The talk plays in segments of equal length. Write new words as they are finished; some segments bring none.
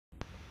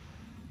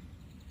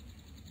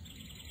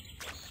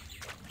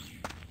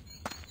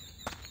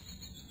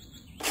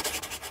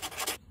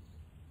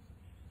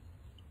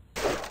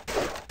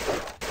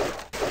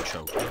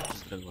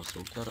zdraví vás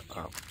Zoltar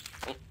a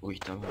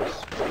vítam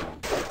vás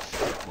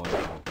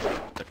môjho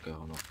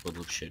takého po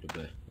dlhšej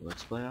dobe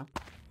let's playa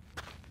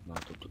na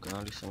tomto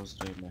kanáli,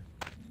 samozrejme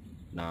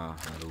na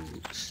hru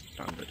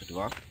Srandu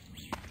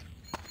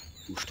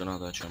 2. Už to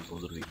natáčam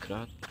po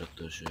druhýkrát,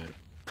 pretože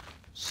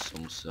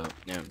som sa,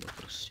 neviem,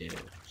 proste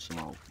som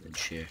mal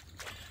menšie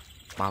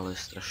malé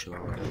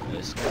strašovalo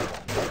FPS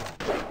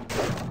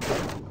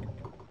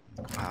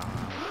a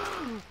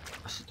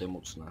asi to je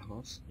moc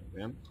náhlas,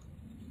 neviem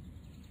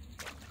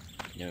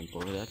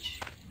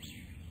povedať.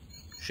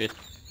 Shit,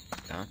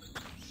 tak.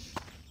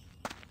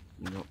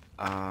 No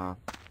a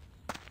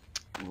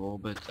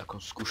vôbec, ako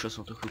skúšal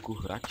som to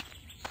chvíľku hrať,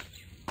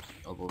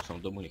 alebo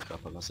som tomu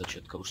nechápal na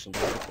začiatku, už som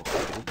to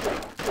pochopil.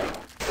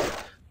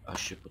 A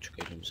ešte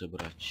počkaj, idem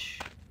zobrať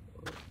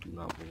tu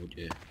na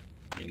vode,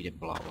 niekde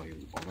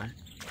plávajú one,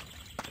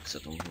 tak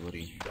sa tomu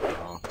hovorí,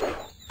 no,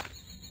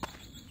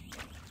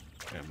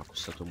 neviem ako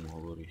sa tomu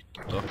hovorí,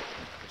 toto,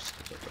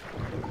 proste toto.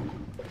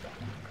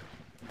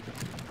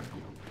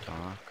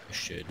 Tak,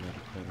 ešte jedna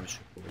rýchle vec,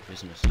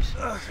 vezme si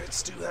sa.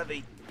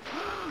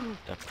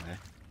 Tak ne.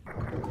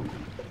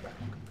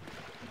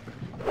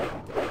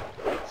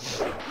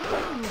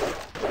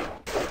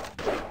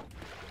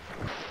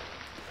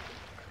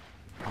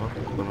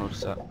 Ponor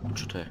sa,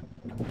 čo to je?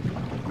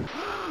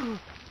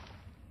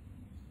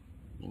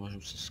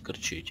 Nemôžem sa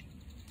skrčiť.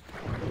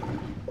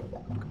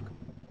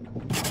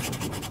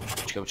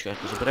 Počkaj,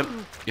 to zoberiem.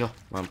 Jo,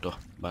 mám to,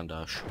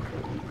 bandáž.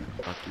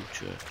 A tu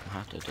čo je?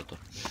 Aha, to je toto.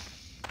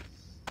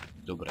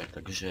 Dobre,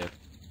 takže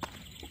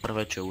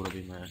prvé čo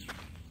urobíme,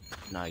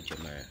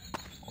 nájdeme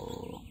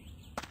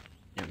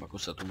neviem ako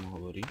sa tomu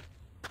hovorí.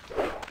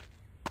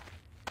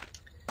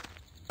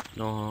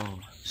 No,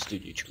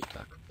 studičku,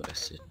 tak,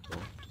 presne to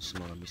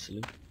som mal na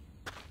mysli.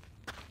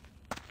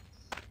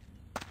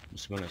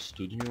 Musíme nájsť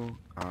studňu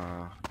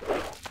a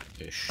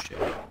ešte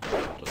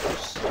toto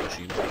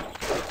snažím.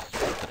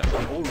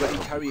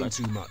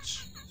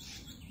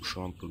 Už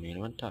mám plný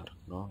inventár,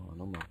 no,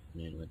 áno, mám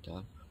plný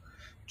inventár.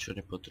 Čo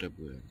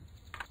nepotrebujem?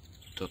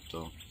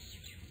 Toto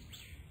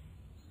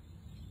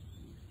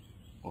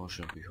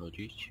môžem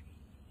vyhodiť,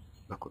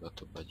 akurát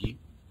to vadí.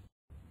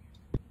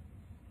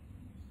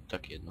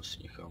 Tak jedno si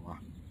nechám a...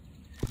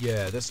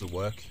 Yeah, this'll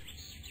work.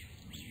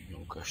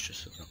 No ukážte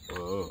sa tam.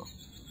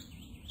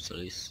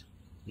 Slis.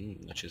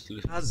 Načo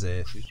slis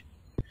použiť.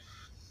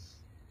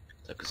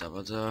 Tak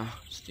zavadza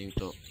s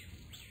týmto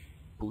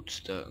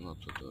púcta, no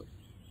toto...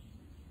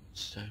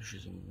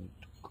 Takže som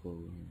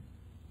takový...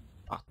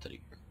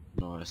 Patrik.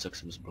 No ja sa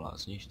chcem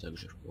zblázniť,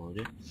 takže v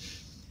pohode.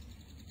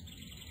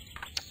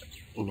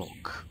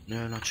 Lock.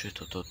 Neviem na čo je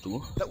toto tu.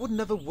 That would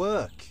never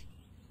work.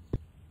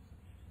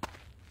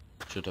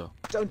 Čo to?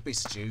 Don't be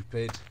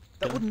stupid.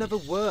 That would never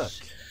work.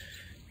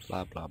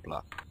 Bla bla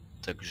bla.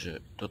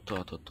 Takže toto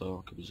a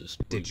toto, keby sa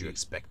spojili. Did you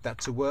expect that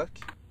to work?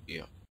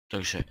 Jo.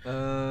 Takže...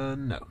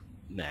 No.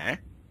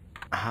 Ne?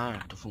 Aha,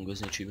 to funguje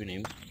s niečím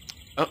iným.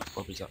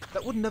 Opäť za...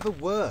 That would never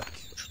work.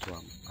 Čo tu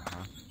mám?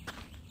 Aha.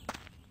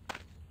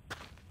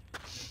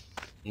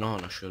 No,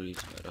 našli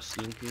sme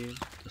rastlinky,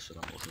 to sa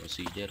nám možno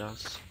zíde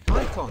raz.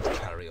 I can't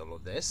carry all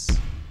of this.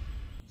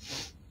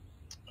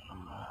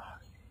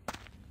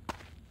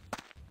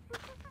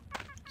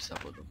 Sa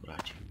vodu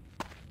vrátim.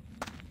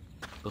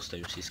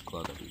 Postavím si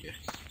sklad a bude.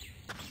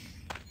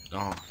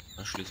 No,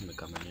 našli sme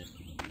kamene.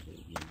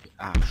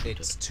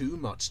 It's too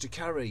much to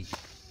carry.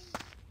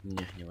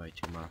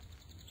 Nehnevajte ma.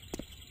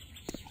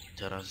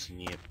 Teraz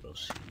nie,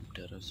 prosím.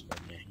 Teraz ma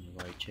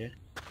nehnevajte.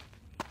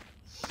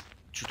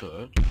 Čo to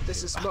je?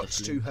 This is much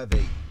too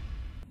heavy.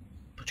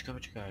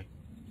 Počkaj.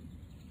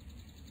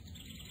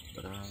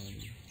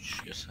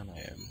 Ja sa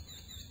najem.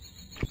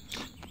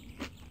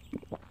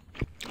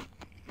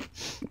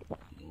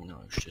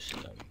 No, ešte si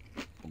dám.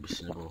 Aby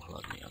si nebol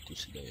hladný a tu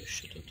si daj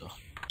ešte toto.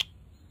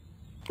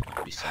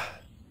 Aby sa...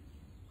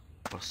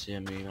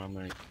 Vlastne my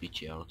máme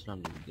pitie, ale to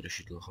nám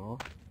nevydrží dlho.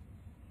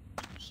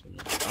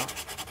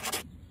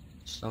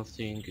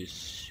 Something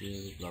is...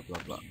 bla bla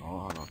bla.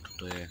 No áno,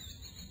 toto je...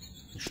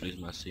 Našli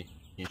sme asi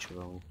niečo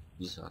veľmi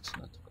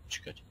vzácne, tak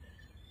počkať.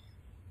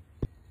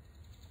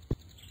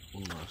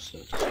 No,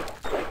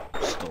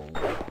 stone.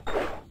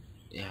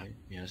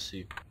 Ja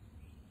si...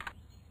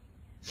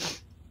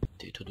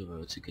 Tieto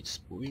dve veci, keď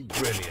spojím...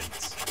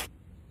 Brilliant.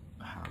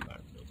 Hammer,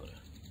 dobre.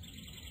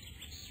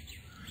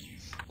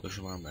 Takže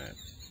máme...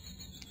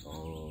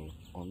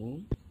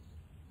 onu.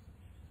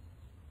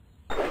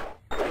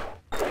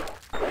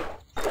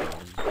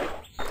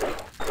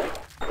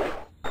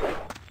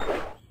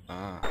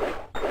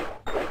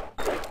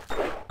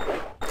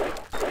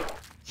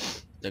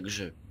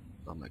 Takže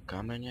máme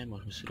kamene,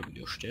 môžeme si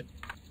robiť oštep.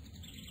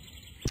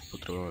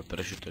 Potrebujeme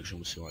prežiť, takže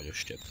musíme mať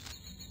oštep.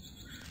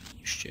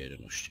 Ešte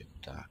jeden oštep,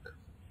 tak.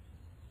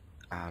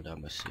 A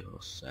dáme si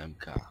ho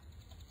semka.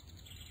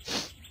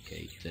 OK,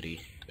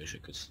 3, takže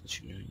keď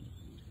stačíme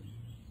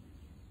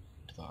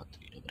 2,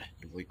 3, dobre,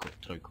 2,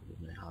 3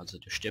 budeme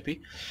hádzať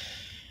oštepy.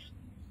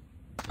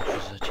 Takže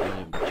zatiaľ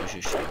ideme tiež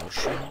ešte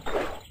ďalšie.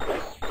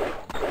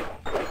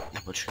 A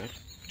počkaj,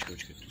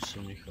 tu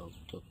som nechal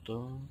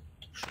toto,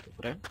 takže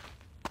dobre.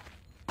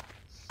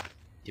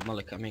 Tie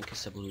malé kamienky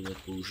sa budú dať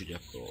použiť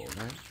ako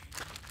ne.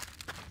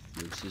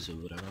 Chvíľu si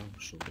zoberám,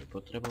 čo bude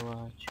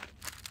potrebovať.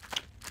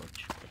 Poď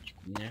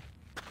ku mne.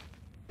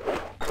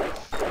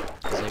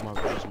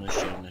 Zajímavé, že sme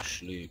ešte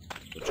našli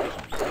to, čo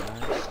chcem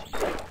nájsť.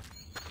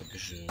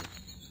 Takže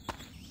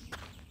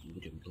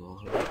budem dlho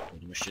hľadať.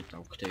 Budem ešte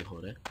tam k tej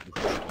hore.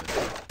 Dúfam,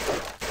 že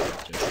to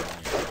je ťažšie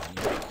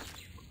nie.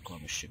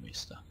 Mám ešte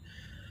miesta.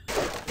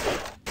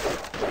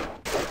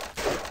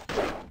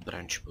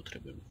 Branč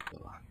potrebujem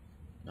veľa.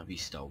 Na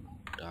výstavbu.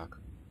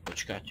 Tak,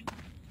 počkať.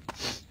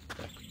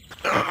 Tak.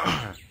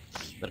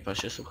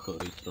 Prepáčte, som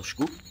chorý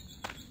trošku.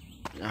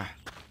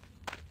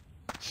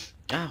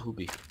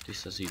 Huby, ty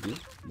sa zídu?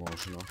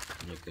 Možno,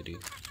 niekedy.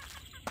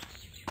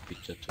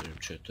 Pýtať,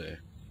 čo to je.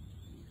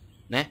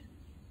 Ne?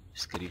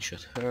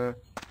 Screenshot.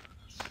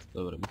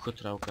 Dobre,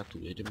 muchotrávka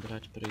tu idem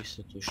brať pre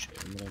istotu, ešte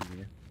umrem,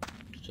 nie?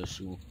 Toto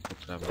sú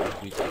potravy,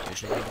 vidíte,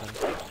 tiež idem brať.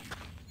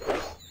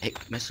 Hej,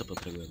 meso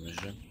potrebujeme,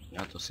 že?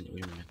 Ja to si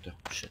neuvidím, ja to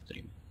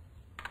šetrím.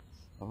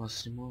 A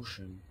vlastne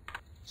môžem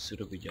si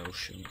robiť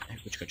ďalšie. Hej,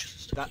 počkaj, čo sa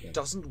z toho dá? That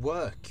doesn't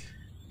work.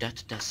 That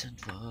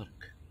doesn't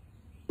work.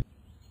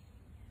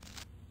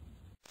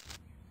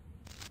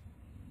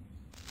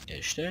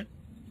 Ešte?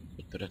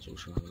 Preto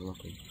už som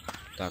zlokom.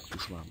 Tak,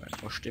 už máme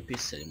oštepy,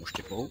 7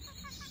 oštepov.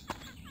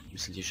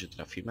 Myslíte, že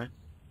trafíme?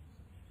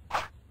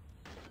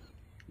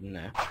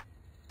 Ne.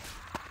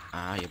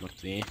 Je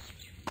mŕtvý.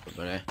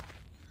 Dobre.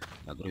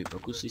 Na druhý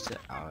pokus síce,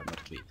 ale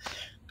mŕtvý.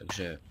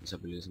 Takže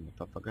zabili sme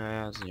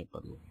papagája, z neho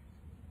padlo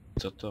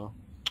toto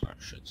a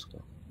všetko.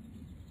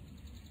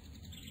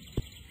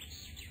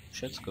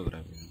 Všetko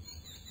vravím.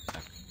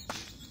 Tak.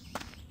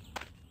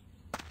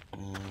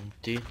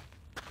 Ty.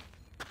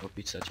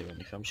 Opica teba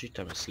nechám žiť,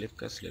 tam je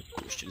sliepku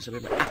ešte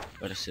nezabijeme.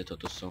 Presne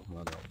toto som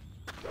hľadal.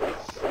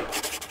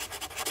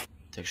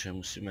 Takže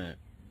musíme...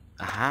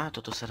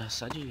 toto sa dá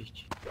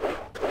sadiť.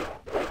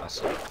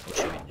 Asi,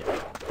 očividne.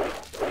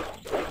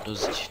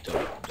 Dosť to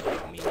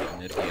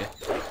míňa energie.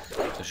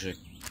 Takže...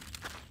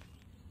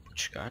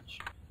 Počkať.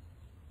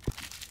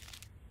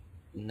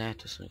 Ne,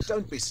 to som nechcel.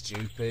 Don't be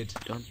stupid.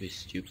 Don't be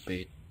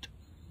stupid.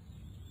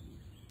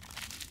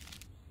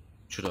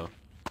 Čo to?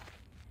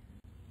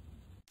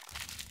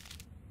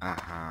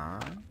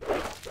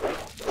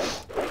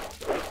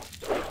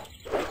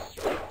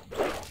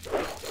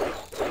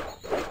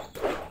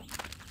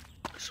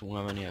 Som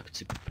unavený ak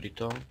cip pri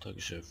tom,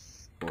 takže v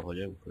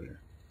pohode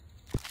úplne.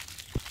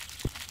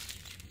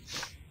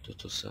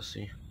 Toto sa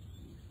si...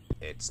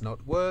 It's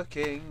not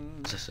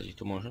working. Zasadiť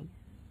to môžem?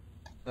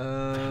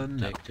 No.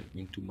 Take them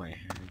into my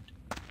hand.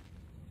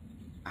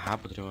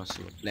 Potrebujem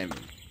asi... Neviem.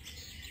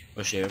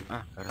 Už neviem.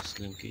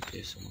 Rastlinky,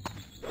 tie sa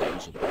môžem. Dajú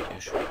zobrať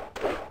tiež.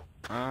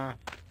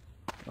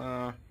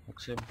 Tak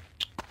sem.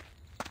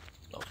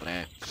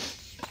 Dobre.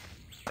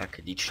 Tak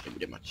nič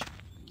nebude mať.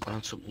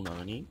 Len som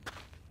unavený.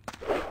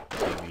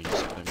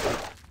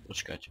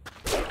 Počkať.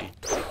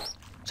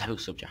 Zabil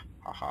som ťa.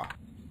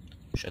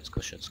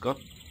 Všetko.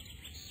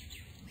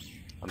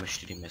 Máme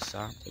 4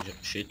 mesa, takže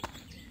shit.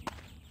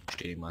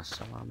 4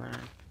 masa máme.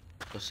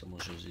 To sa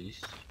môže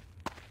zísť.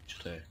 Čo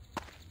to je?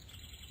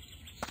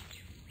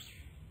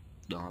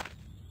 No.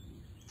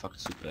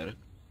 Fakt super.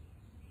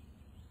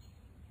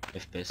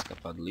 FPS-ka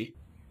padli.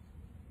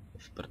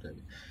 V prdeli.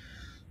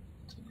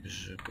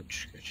 Takže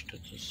počkať,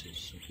 toto si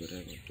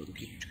zoberieme do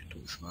ruky, počkať, to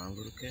už mám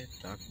v ruke,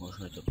 tak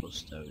môžeme to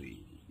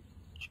postaviť.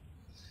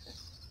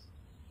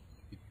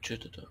 Čo je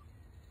toto?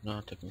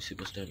 No tak my si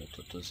postavíme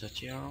toto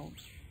zatiaľ.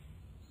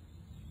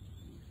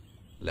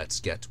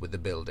 Let's get with the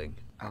building.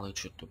 Ale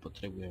čo to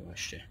potrebujeme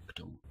ešte k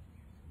tomu?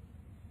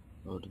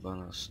 O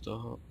 12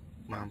 toho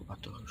mám a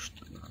toho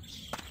 14.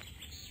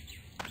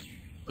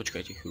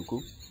 Počkajte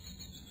chvíľku.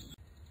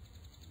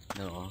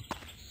 No,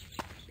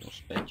 som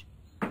späť.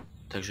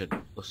 Takže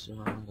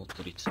posúvam na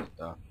 30,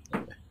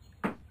 dobre.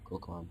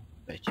 Koľko mám?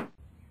 5.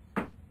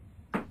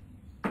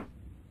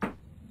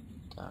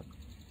 Tak.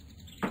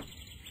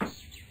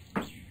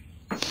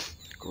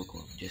 Koľko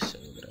mám?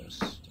 10 odraz.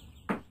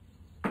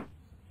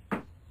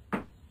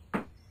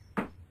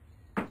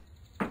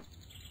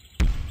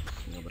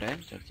 Dobre,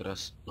 tak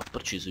teraz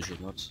odprčí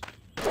už noc.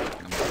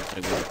 A my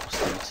potrebujeme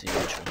postaviť si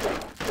niečo.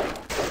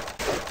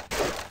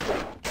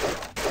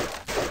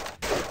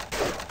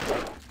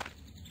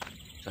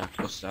 Tak,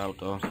 postav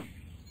to.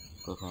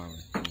 Koľko máme?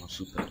 No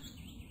super.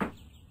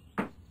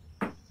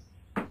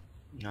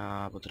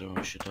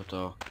 Potrebujem ešte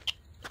toto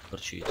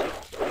prčiť.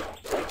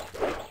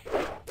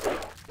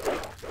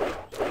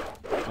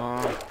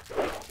 No.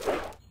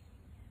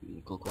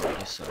 Koľko mám?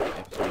 10,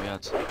 ja potrebujem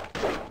viac.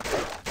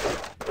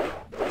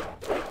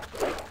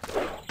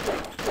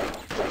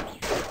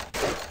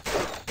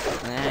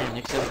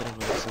 Nechcem drevo,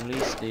 chcem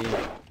listy.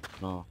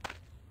 No.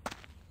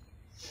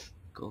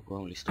 Koľko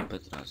mám listov?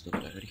 15,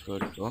 dobre,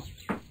 rýchlo.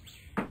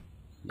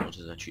 Noc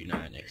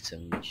začína, ja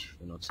nechcem byť v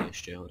noci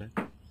ešte hore.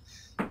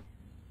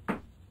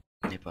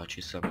 Nepáči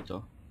sa mi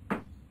to.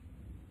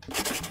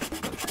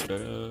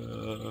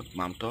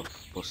 Mám to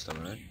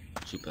postavené.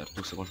 Super,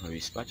 tu sa môžeme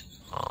vyspať.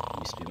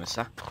 Vyspíme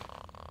sa.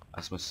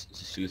 A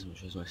zistili sme,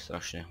 že sme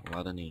strašne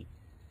hľadaní.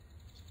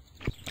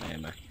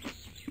 Nejeme.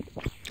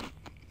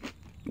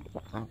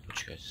 A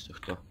počkajte z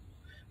tohto.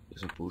 Tak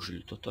sme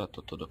použili toto a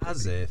toto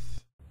dokopy.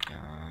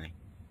 Aj.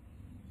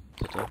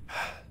 Toto?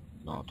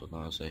 No, to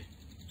naozaj.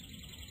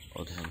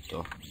 Odhem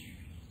to.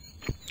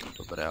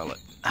 Dobre, ale...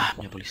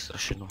 mňa boli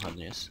strašne noha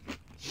dnes.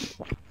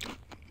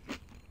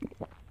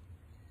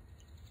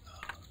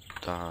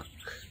 Tak.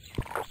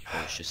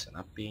 Ešte sa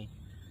napí.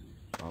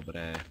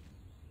 Dobre.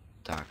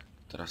 Tak,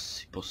 teraz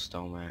si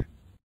postavme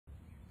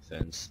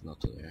fence, no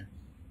to je.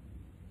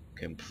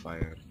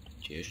 Campfire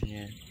tiež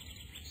nie.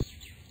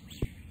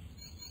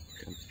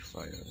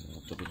 Campfire, no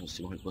to by sme si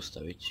mohli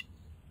postaviť.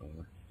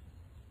 Ale...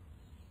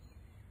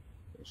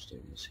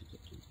 Postavíme si to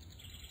tu.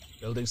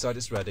 Building site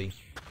is ready.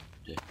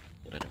 Kde?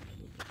 Ready.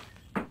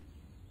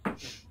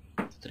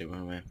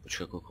 Potrebujeme,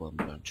 počkaj, koľko mám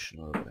branč,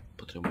 no dobre.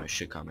 Potrebujeme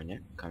ešte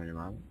kamene. Kamene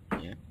mám?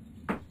 Nie.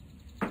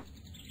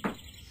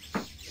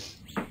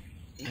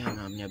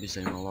 Na mňa by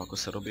zaujímalo, ako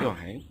sa robí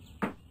oheň.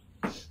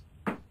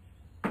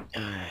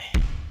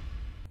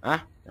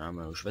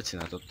 Máme už veci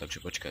na to,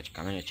 takže počkať,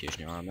 kamene tiež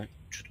nemáme.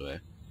 Čo to je?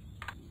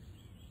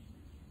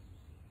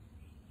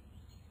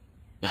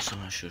 Ja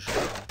som našiel, že...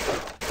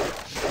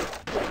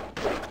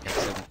 Ja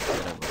chcem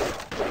drevo,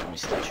 to mi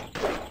stačí.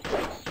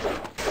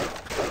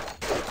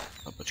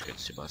 A počkať,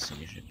 z teba asi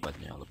nič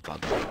nepadne, ale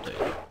padlo, to je...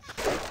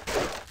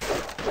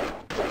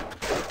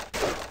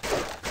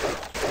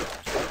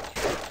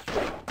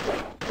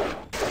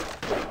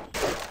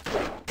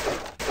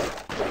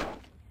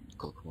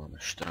 Koľko máme?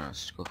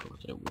 14, koľko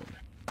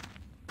potrebujeme?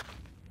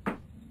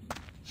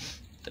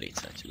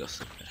 30, do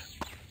super.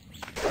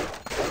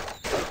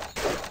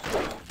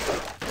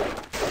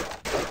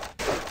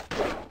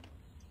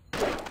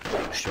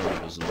 Ešte mám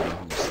dosť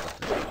voľného mesta,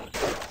 takže...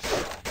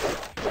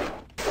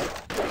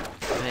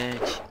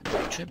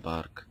 5, čo je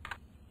bark?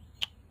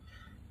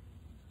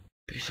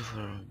 Piece of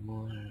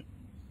more...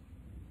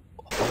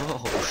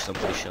 už som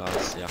prišiel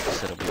asi, ako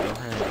sa robí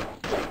oheň.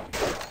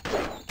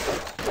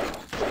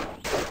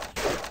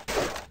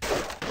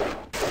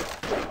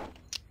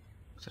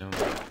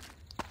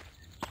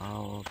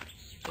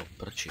 To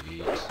prčí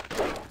víc.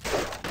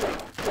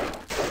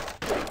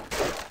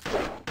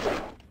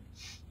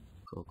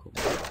 Koľko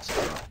bude?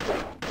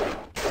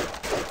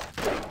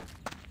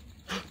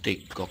 Ty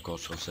koko,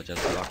 som sa ťa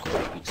zlakol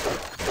pizza.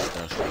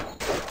 Strašne.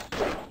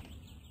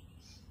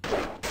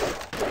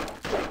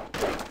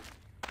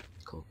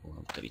 Koľko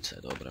mám?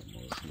 30, dobre,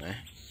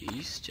 môžeme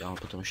ísť,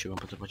 ale potom ešte mám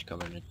potrebovať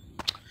kamene.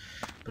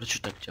 Prečo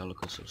tak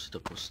ďaleko som si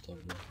to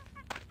postavil?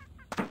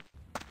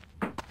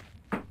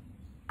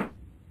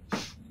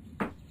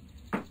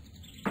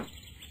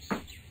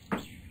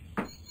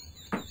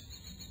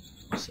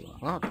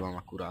 No, tu mám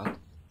akurát.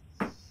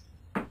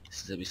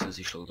 Sice by sa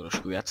zišlo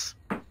trošku viac.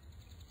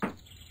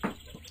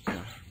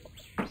 Ja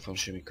dúfam,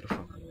 že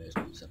mikrofón nie je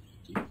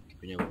zapnutý.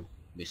 Keby nebol,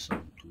 by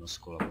som tu nás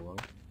kolaboval.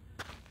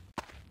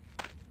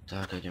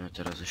 Tak, ideme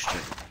teraz ešte...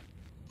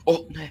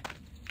 O, ne!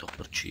 To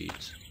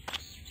prčíc.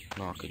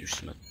 No a keď už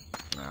sme...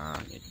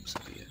 nejdem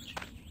sa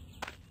bijať.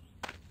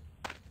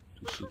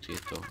 Tu sú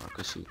tieto,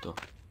 aké sú to?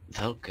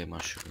 Veľké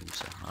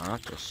mašrumce.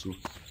 To sú...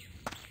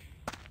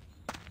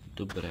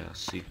 Dobré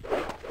asi.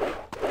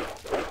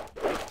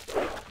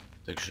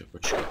 Takže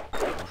počkaj,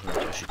 môžeme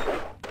ťažiť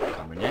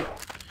kamene.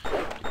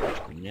 Tu poď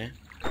ku mne.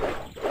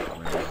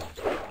 Kamene.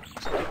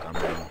 Sa to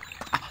kamene.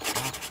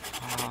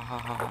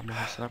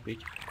 Mohol sa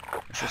napiť.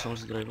 Ešte som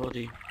zdroj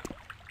vody.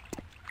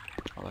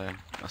 Ale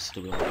asi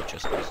to bude mať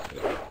čas na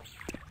zdroj.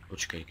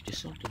 Počkaj, kde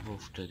som to bol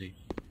vtedy?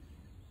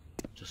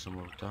 To som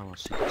bol tam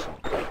asi, keď som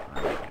tam.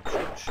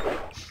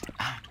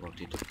 Tu mám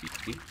tieto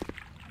kytky.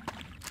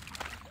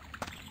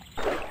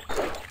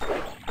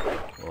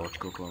 Poď,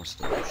 koľko mám z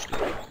toho? 4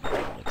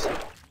 veci.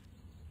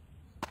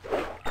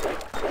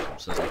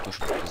 Sa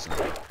zakošil to za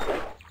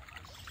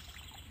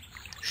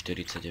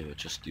 49,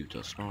 čo s týmto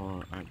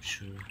small, I'm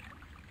sure.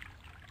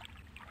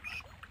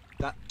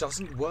 That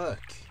doesn't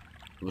work.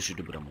 Bože,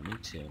 dobrá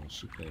munícia, no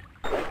super.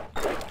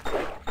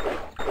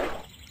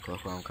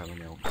 Koľko mám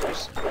kameňov?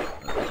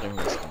 Potrebujem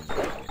viac kameňov.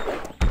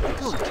 I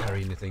can't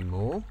carry anything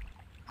more.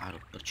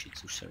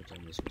 Prčíc, už sa mi tam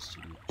nezmestí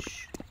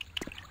nič.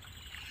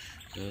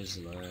 To je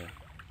zlé.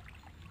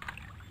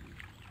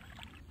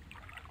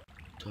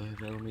 To je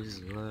veľmi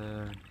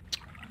zlé.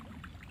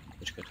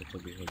 Počkaj, toto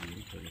vyhodím,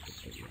 to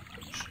nepotrebujem,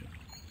 takže...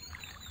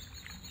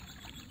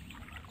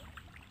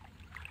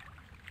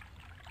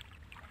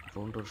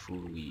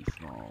 Wonderful leaf,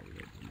 no,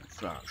 vyhodíme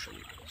fráš,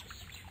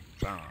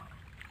 tak.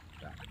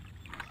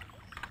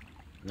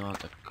 No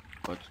tak,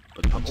 poď.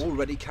 I'm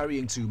already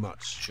carrying too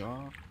much.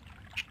 Čo?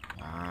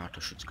 To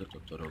všetko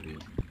toto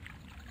robím.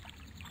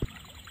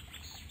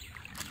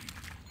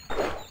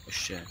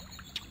 Ešte...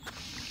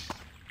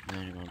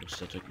 nemám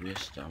dostatok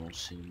miesta,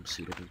 musím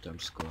si robiť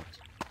tam sklad.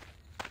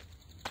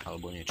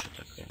 Alebo niečo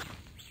také.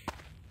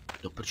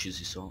 Do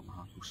prčíci som...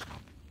 tu som.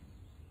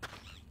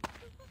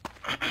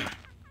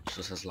 Tu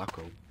sa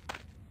zlakol.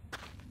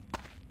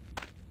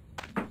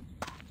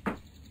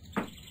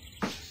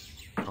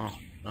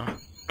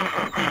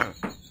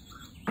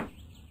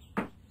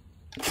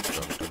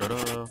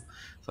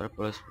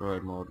 Fireplace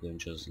provide more than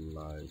just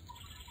light.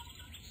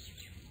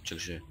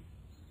 Takže...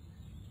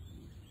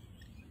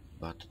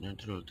 But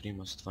natural tree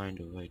must find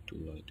a way to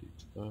light it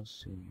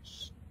first.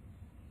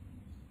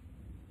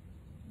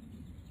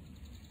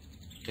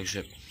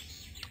 Takže...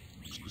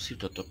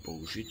 Skúsim toto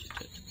použiť.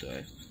 Toto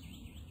je...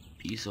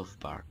 Piece of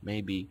bark.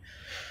 Maybe...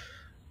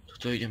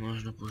 Toto ide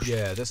možno použiť.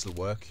 Yeah, this'll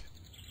work.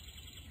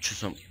 Čo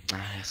som...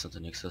 ja som to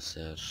nechcel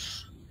ser...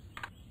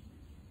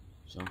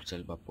 Som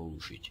chcel iba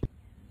použiť.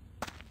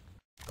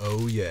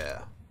 Oh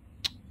yeah.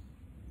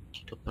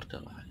 Ti to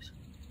prdele, hajs.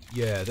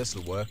 Yeah,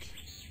 this'll work.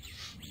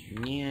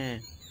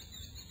 Nie.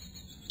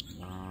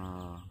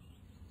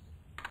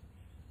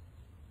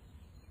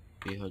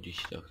 Vyhodiť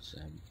to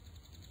chcem.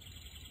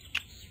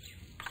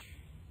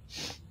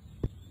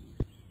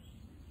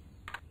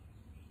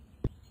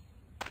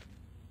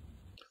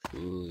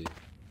 Fuj.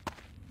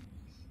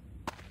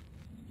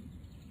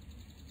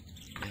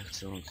 Ja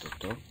chcem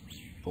toto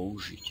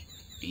použiť.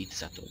 Piť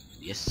sa to.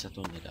 Jesť sa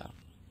to nedá.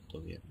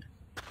 To vieme.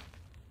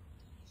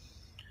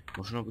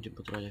 Možno budem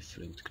potrebovať aj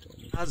flint k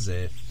tomu. As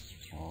if.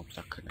 O,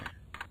 tak ne.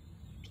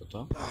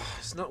 Toto?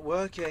 It's not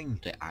working.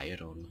 To je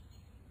iron.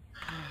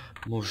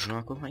 Možno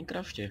ako v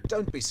Minecrafte.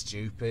 Don't be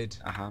stupid.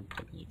 Aha,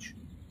 tak nič.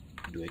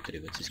 Idú aj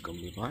 3 veci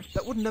skombinovať.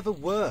 That would never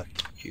work.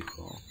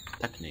 Ticho.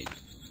 Tak nejde.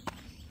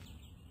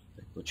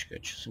 Tak počkaj,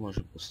 čo si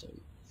môžem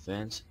postaviť?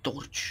 Fence?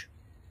 Torč!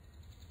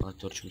 Ale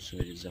torč musím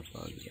vedieť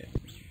zapáliť. Ja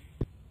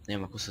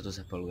neviem, ako sa to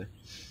zapaluje.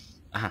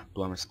 Aha, tu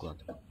máme sklad.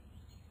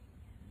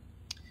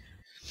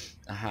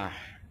 Aha.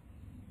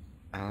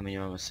 Ale my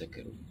nemáme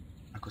sekeru.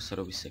 Ako sa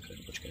robí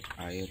sekeru? Počkať.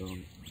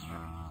 Iron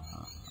a...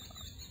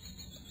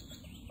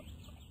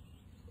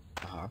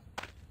 Aha.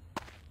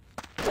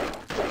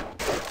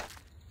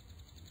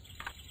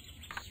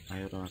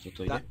 Iron a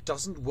toto ide? That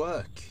doesn't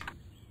work.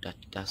 That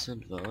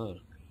doesn't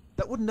work.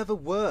 That would never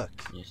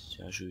work.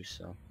 Nesťažuj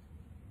sa.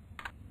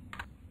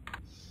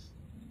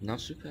 No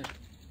super.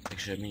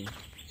 Takže my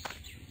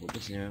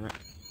vôbec nevieme.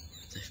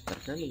 To je v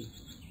prdeli.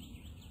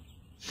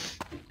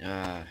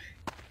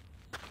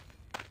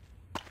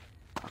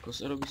 Ako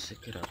sa robí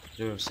sekera?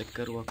 Potrebujem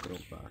sekeru a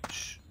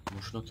kropáč.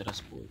 Možno teraz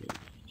pôjde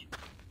uvidieť.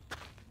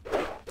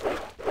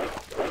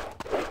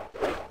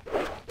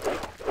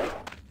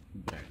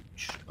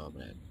 Branch.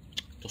 Dobre.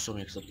 To som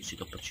nechcel si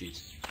to prčiť.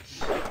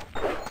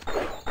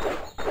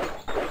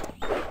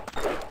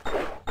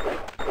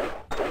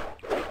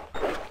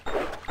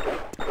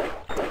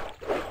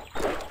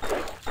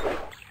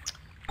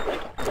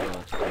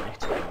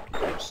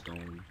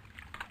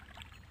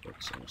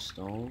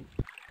 Stone.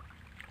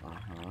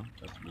 Aha,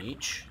 tak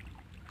nič.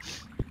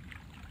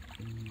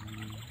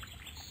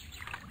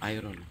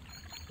 Iron.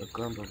 The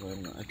clump of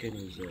iron. I can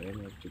use the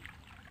iron to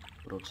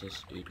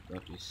process it,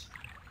 but is...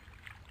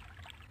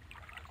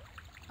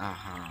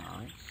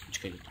 Aha.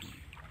 Počkaj, tu.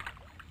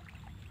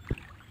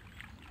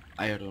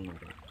 Iron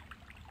rod.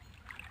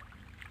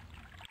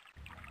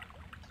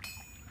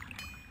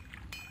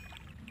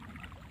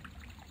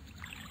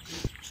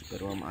 Super,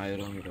 mám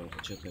iron rod.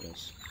 Čo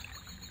teraz?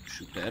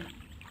 Shooter?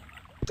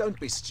 Don't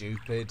be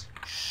stupid.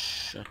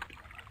 Shut.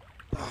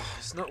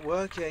 It's not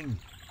working.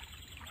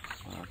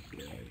 Ach,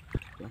 jaj.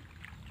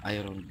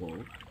 Iron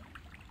ball.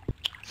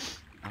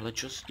 Ale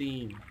čo s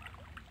tým?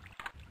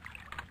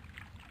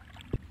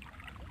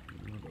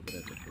 No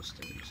dobre, to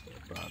postavím z toho.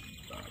 Práve.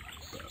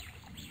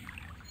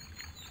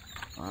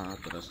 A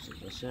teraz to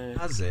zase...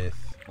 As if.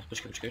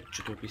 Počkaj,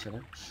 čo tu je písané?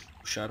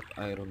 Sharp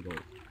iron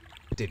ball.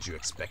 Did you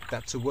expect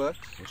that to work?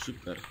 No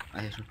super.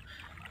 Iron...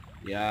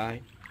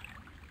 Jaj.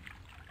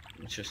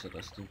 Čo sa dá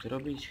s týmto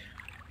robiť?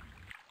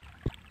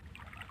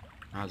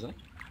 Házať?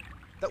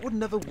 That would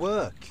never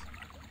work.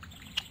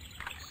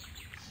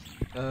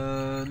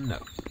 No.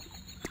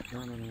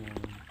 No.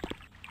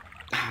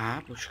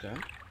 Aha, počkaj.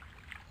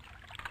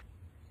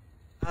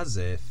 As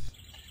if.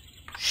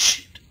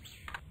 Shit.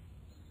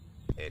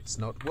 It's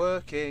not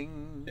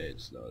working.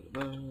 It's not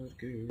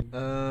working.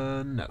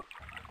 No.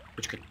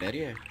 Počkaj,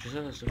 perie? Čo sa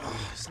dá s týmto?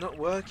 It's not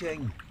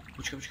working.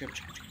 Počkaj.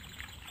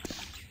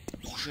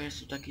 Bože, ja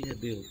som taký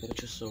debil,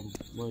 prečo som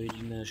moje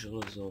jediné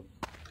železo?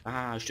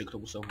 Á, ešte k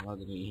tomu som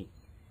hladný.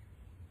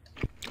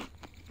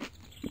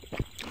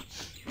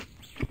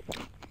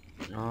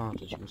 No,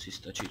 to ti musí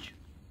stačiť.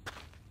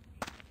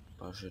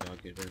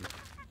 Pažerák jeden.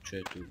 Čo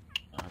je tu?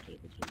 Á, to je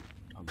potrebné.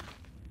 Tam.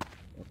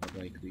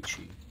 Napadaj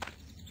kvičí.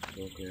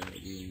 Koľko je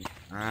hodín?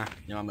 Á,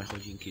 nemáme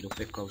hodinky, do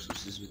pekla už som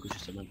si zvykol,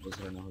 že sa budem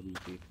pozerať na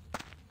hodinky.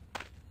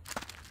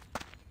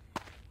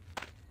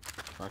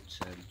 Fakt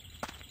sem.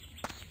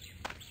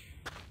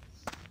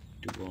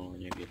 Tu bolo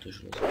niekde to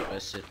železo,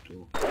 presne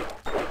tu.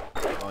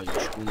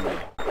 Pôjdeš ku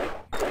mne.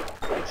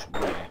 Už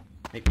moje.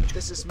 Hej, počkaj.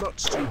 This is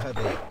much too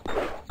heavy.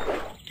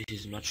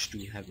 This is much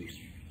too heavy.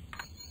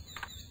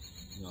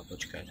 No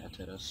počkaj, a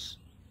teraz...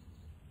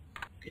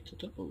 Keď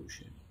toto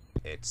použijem.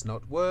 It's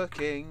not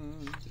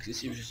working. Tak si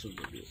myslím, že som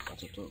dobil. A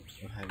toto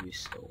heavy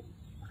stone.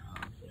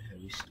 Aha, to je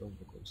heavy stone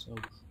dokonca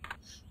už.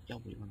 Ja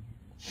budem.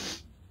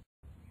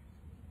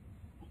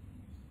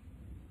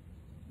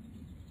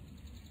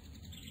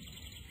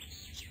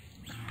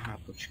 Aha,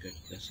 počkaj.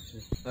 Počkať, dá sa to...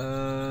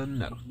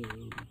 No.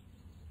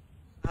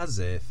 As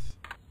if.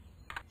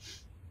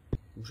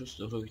 Môžem z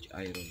toho robiť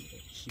iron.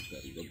 Super,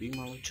 robím,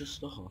 ale čo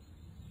z toho?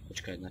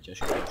 Počkaj,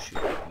 naťažím ďalší.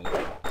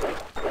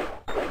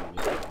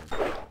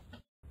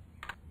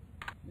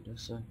 Nedá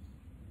sa?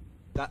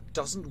 That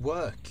doesn't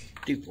work.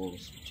 Ty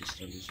vols, či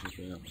srandu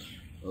slúbia.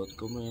 Od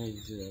koment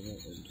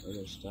and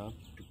other stuff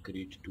to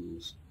create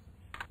tools.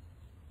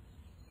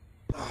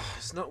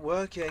 It's not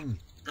working.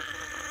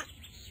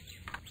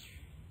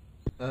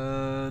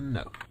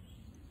 No.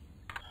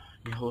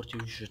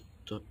 Nehovorte mi, že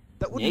to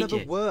That would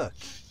never nejde. work.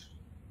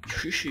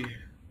 Ježiši.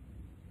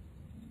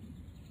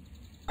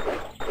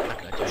 Tak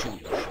naťažím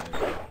ďalšie.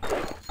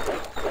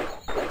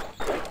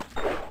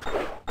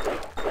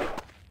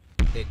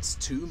 It's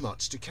too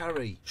much to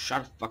carry.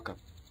 Shut the fuck up.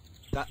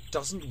 That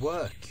doesn't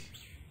work.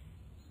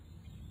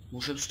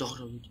 Môžem z toho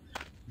robiť.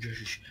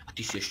 Ježiš, a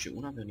ty si ešte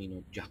unavený,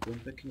 no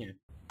ďakujem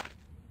pekne.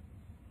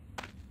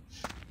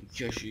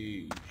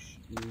 Ježiš,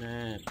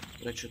 ne,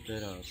 prečo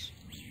teraz?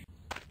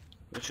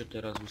 Prečo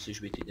teraz musíš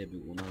byť ty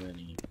debil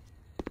unavený?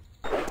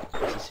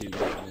 Asi si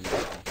vybrať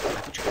nemyslel. A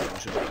počkaj,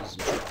 môžem to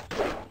zničiť.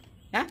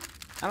 Ja?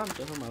 A mám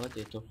toho malé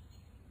tieto.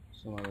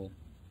 Som ale...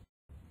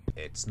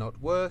 It's not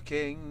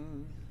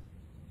working.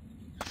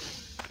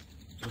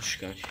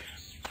 Počkať.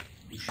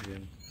 Už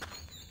viem.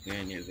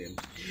 Nie, neviem.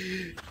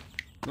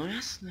 No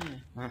jasné.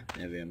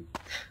 Neviem.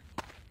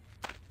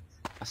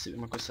 Asi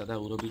viem, ako sa dá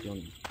urobiť on.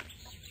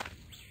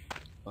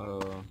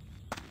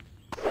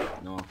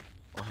 No,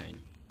 oheň.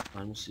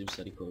 Ale musím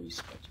sa rýchlo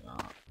vyspať a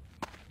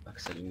ak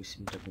sa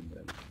nemyslím, tak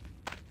umrem.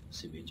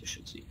 Asi viete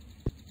všetci.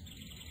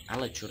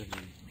 Ale čo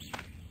robím?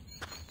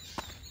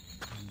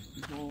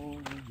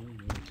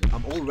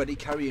 I'm already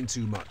carrying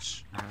too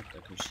much.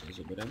 Tak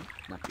ešte zoberiem.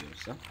 Napijem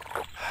sa.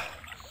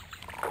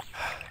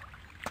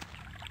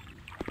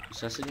 Tu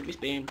sa asi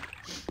nevyspím.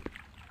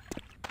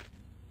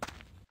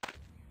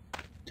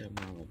 Tam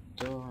máme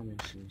to a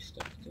musím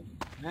ísť takto.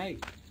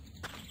 Hej!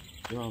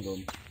 Tu mám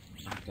dom.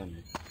 Tam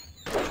je.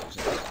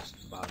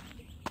 Bar.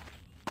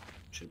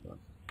 Čo bar?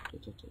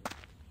 Toto.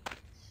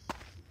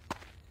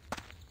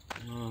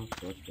 No,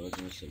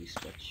 poďme sa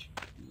vyspať.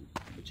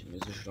 Buďte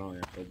nezožral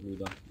nejaká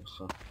blúda.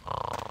 Bacha.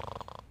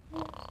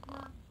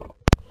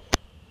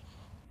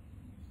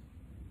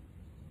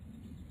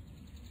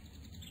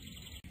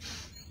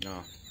 No,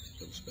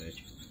 som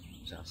späť.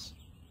 Zas.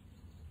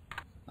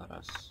 A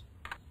raz.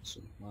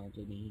 Som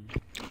hladený.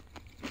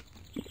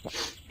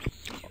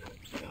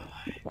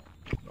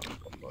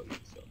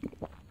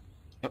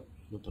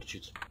 Do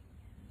prčic.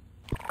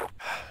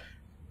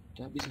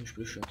 Tak by som už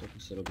prišiel, tak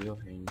sa robí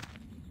oheň.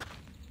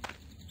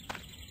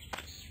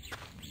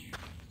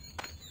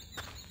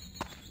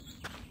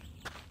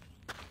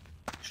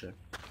 Čo?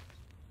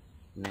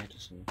 Ne, to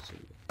som nechcel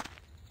vidieť.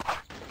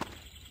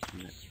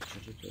 Ne,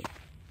 čo to je?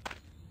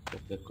 To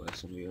peklo, ja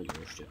som vyhodil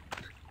ešte.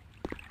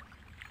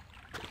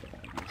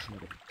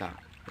 Možno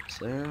tak,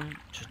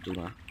 čo tu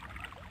má?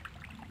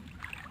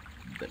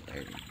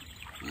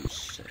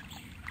 Kuse.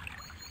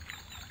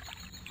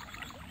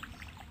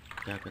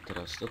 Tak a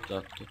teraz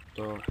toto.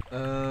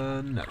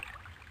 No.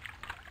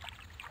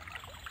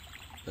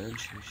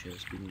 Bench, which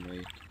has been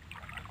made.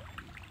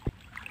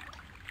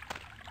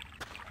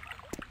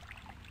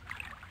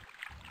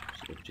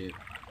 Zrobte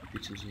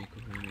pizzu z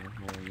niekoho iného,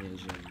 ale nie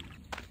z mňa.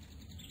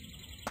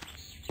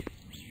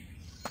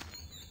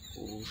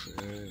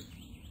 Bože.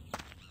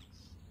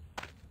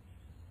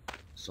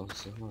 Som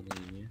sa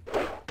hladný, nie?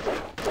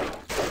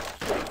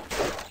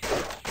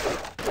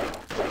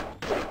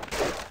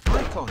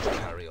 I can't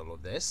carry all of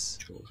this.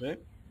 Čože?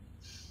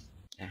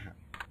 Aha.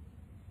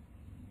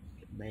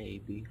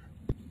 Maybe.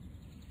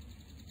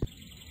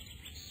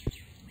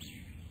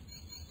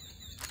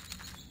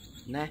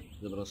 Ne,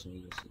 zobral som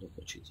ich zase do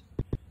počíť.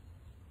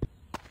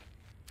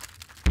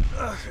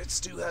 It's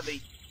too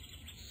heavy.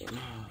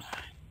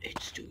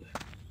 It's too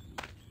heavy.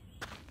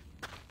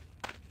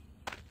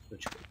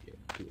 Počkajte,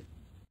 tu.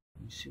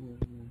 Myslím,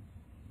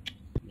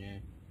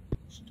 nie.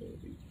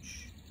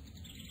 Storage.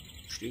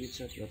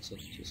 40, 20,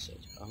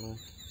 10, ale...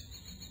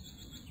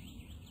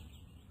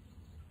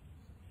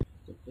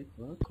 To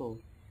peklo ako?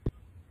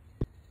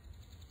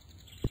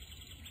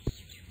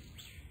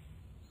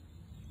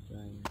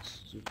 Dajme,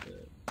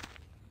 super.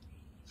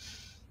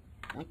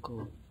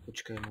 Ako?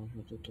 Počkaj,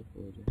 možno toto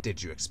pôjde.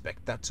 Did you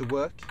expect that to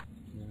work?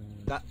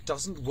 That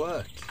doesn't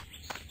work.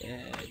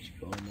 Jeď,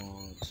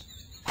 pomoc.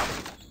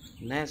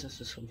 Ne,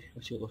 zase som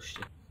vyhodil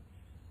ešte.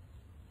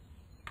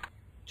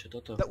 Čo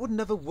toto? That would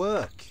never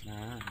work.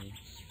 Nie.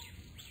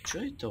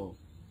 Čo je to?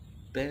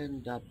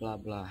 Benda bla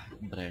bla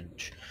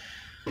branch.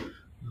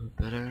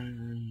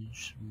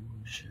 Branch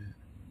môže...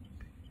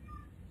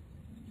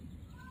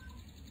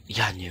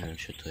 Ja neviem,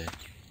 čo to je.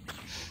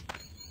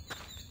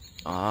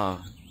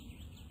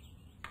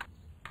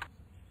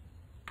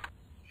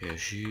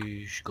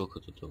 Ježiš, koľko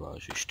toto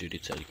váži?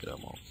 40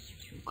 gramov.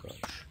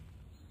 Ukáž.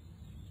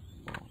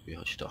 No,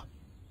 vyhoď to.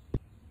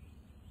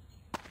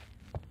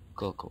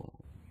 Koľko?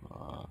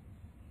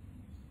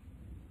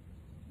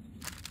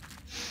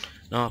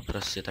 No,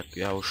 proste tak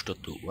ja už to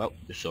tu... Wow,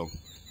 som...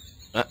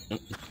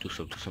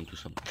 tu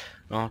som.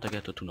 No, tak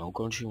ja to tu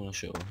naukončím u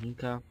našeho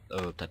ohníka,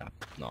 teda,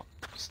 no,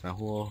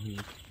 snahu o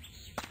ohník.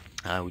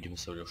 A uvidíme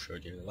sa v ďalšieho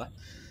diela.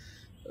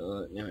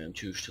 Neviem,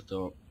 či už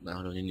toto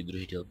náhodou není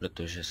druhý diel,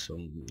 pretože som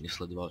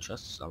nesledoval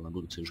čas, ale na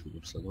budúce už budem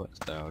sledovať,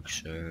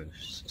 takže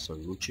sa s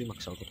vami lúčim.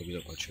 Ak sa vám toto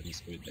video páčilo,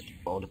 nesmiete dať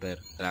odber,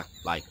 teda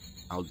like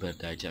a odber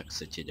dajte, ak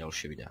chcete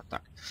ďalšie videá,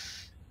 tak.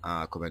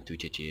 A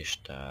komentujte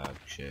tiež,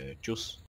 takže čus.